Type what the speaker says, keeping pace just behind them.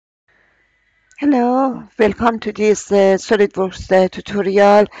Hello, welcome to this SolidWorks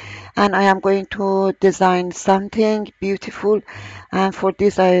tutorial, and I am going to design something beautiful, and for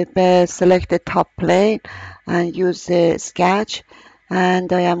this I select the top plane and use sketch,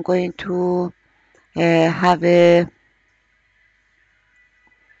 and I am going to have a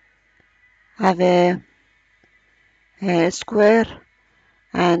square,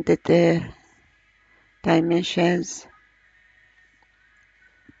 and the dimensions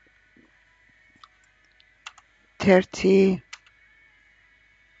 30,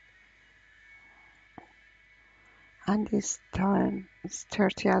 and this time is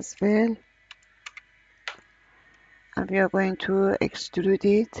 30 as well, and we are going to extrude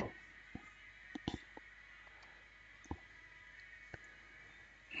it.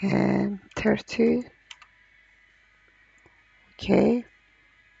 30. Okay,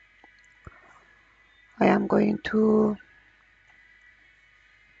 I am going to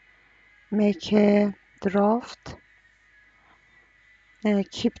make a draft,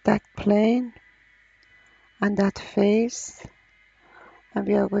 keep that plane and that face, and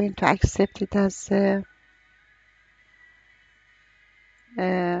we are going to accept it as um,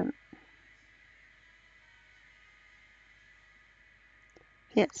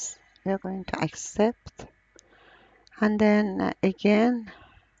 yes, we are going to accept, and then again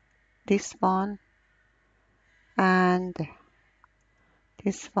this one and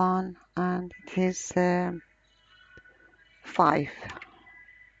this one, and it is 5.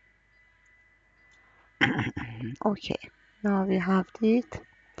 Okay, now we have it,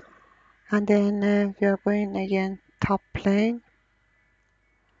 and then we are going again top plane,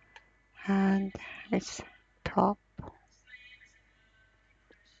 and it's top,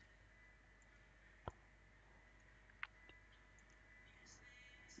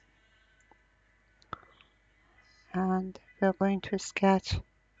 and we are going to sketch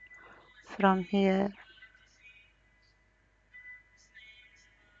from here,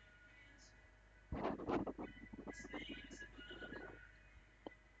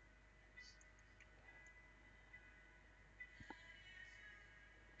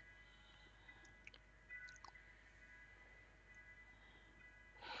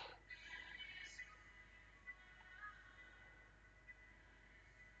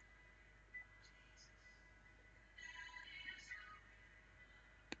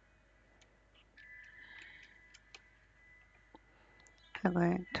 I'm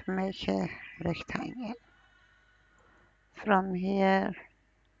going to make a rectangle from here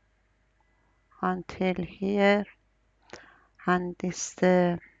until here, and this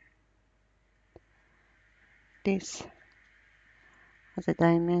has a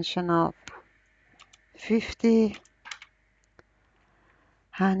dimension of 50,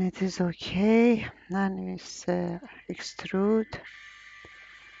 and it is okay, and we extrude,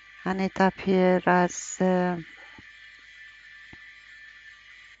 and it appears as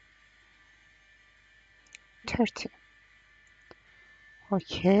 30.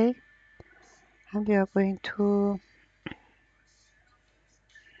 Okay, and we are going to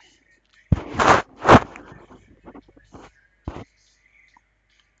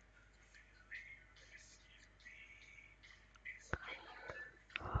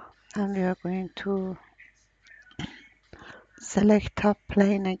select top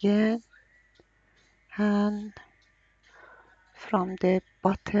plane again, and from the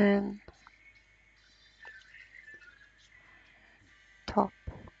bottom top,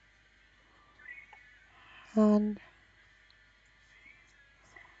 and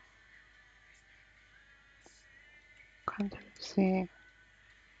Ctrl C,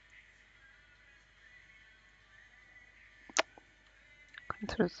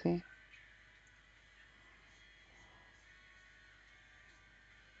 Ctrl C.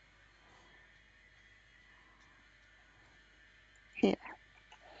 Here,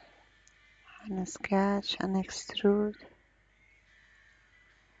 and sketch and extrude,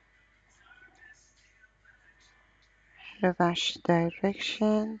 reverse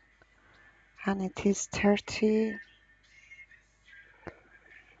direction, and it is 30.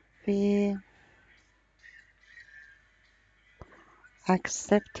 We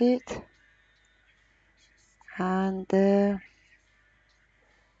accept it, and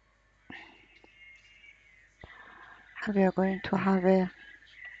we are going to have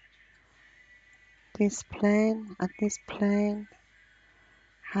this plane and this plane,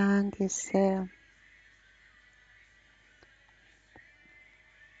 and this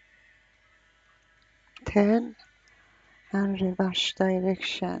 10, and reverse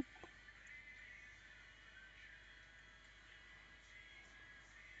direction.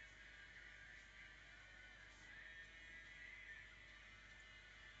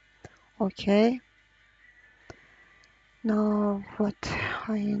 Okay, now what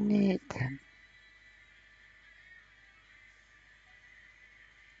I need,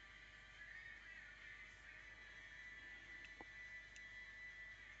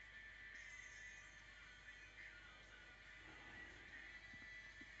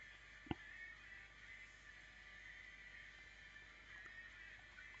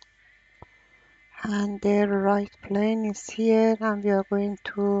 and the right plane is here, and we are going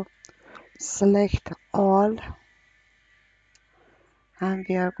to select all, and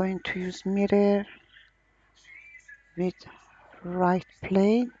we are going to use mirror with right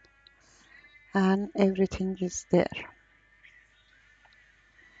plane, and everything is there.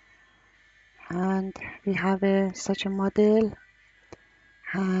 And we have such a model,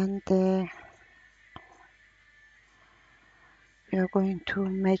 and we are going to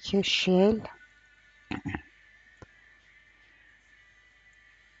make a shell,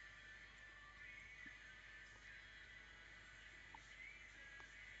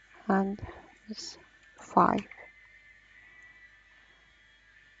 and it's 5.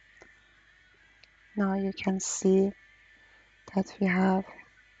 Now you can see that we have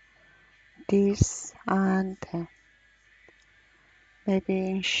this, and maybe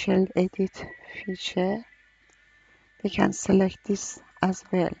in shell edit feature we can select this as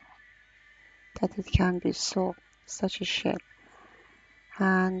well, that it can be so such a shell,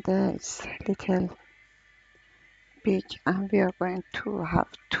 and it's little big, and we are going to have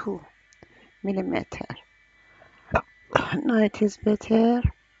 2 millimeter. Now it is better,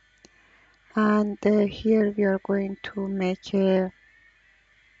 and here we are going to make a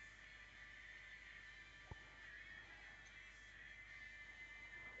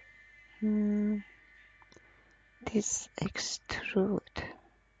mm, this extrude.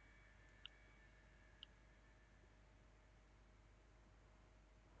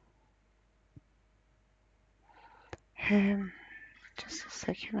 Um, just a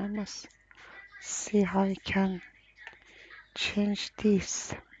second, I must see how I can change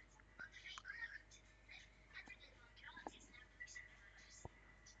this.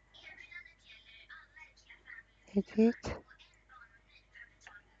 Edit.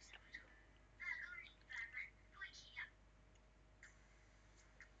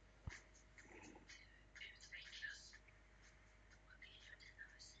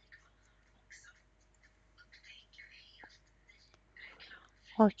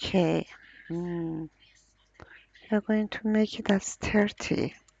 Okay. Mm, we are going to make it as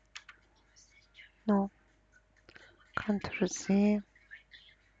 30. No, Ctrl Z.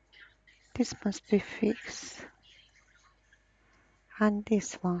 This must be fixed. And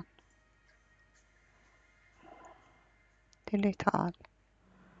this one. Delete all.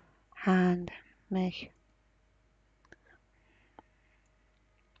 And make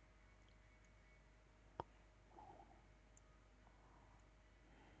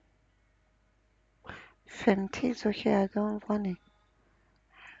 20 is okay, I don't want it.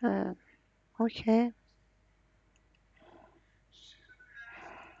 Okay,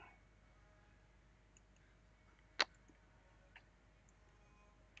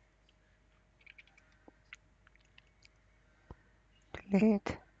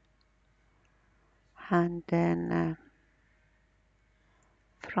 delete. And then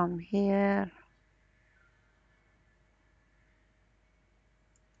from here,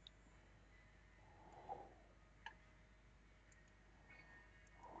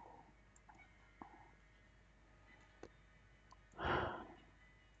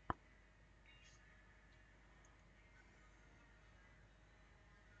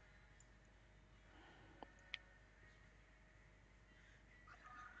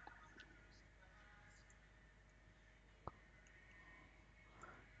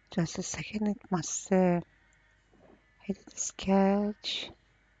 just a second, it must edit sketch.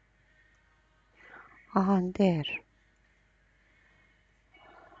 And there,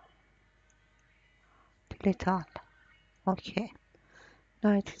 delete all. Okay,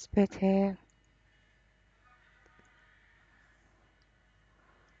 now it is better.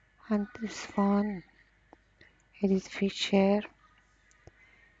 And this one, edit feature,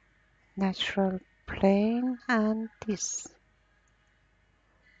 natural plane, and this.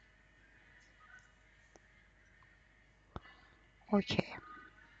 Okay,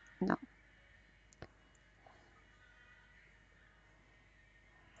 no.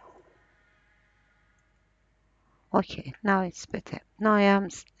 Okay, now it's better. Now I am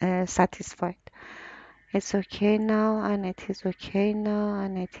satisfied. It's okay now, and it is okay now,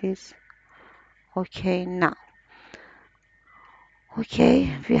 and it is okay now.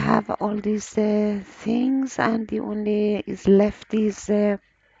 Okay, we have all these things, and the only is left is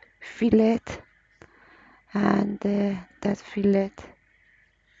fillet, and that fillet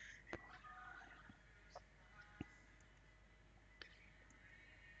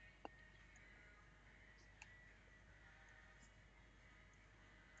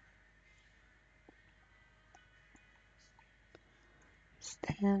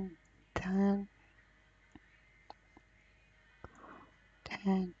stand 10,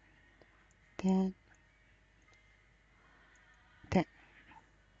 10, 10, 10.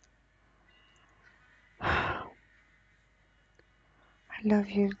 I love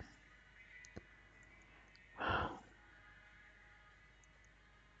you.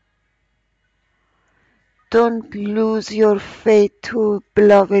 Don't lose your faith to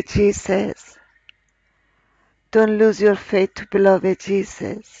beloved Jesus. Don't lose your faith to beloved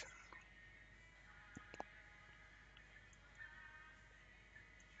Jesus.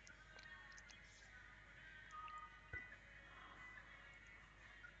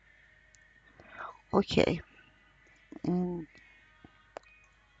 Okay. Mm,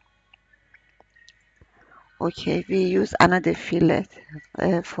 okay, we use another fillet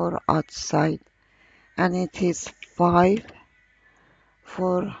for outside, and it is 5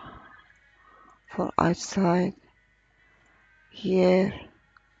 for outside, here,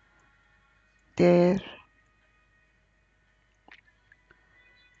 there,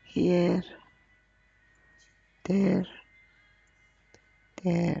 here, there,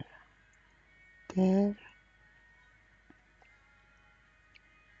 there, there,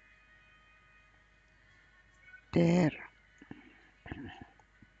 there.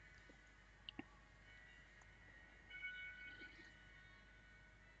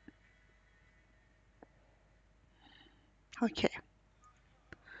 Okay.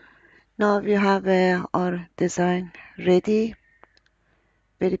 Now we have our design ready,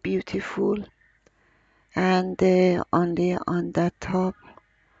 very beautiful, and only on that uh,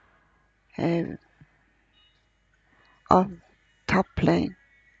 of top plane,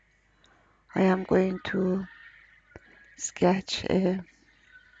 I am going to sketch.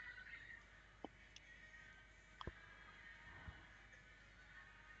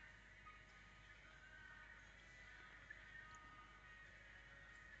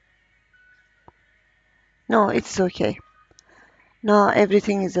 No, it's okay. No,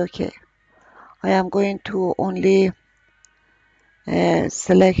 everything is okay. I am going to only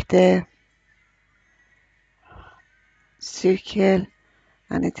select the circle,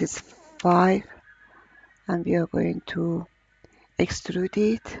 and it is 5, and we are going to extrude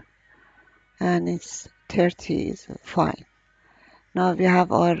it, and it's 30 is fine. Now we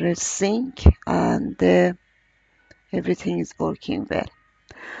have our sink, and everything is working well.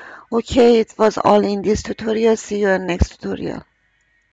 Okay, it was all in this tutorial. See you in next tutorial.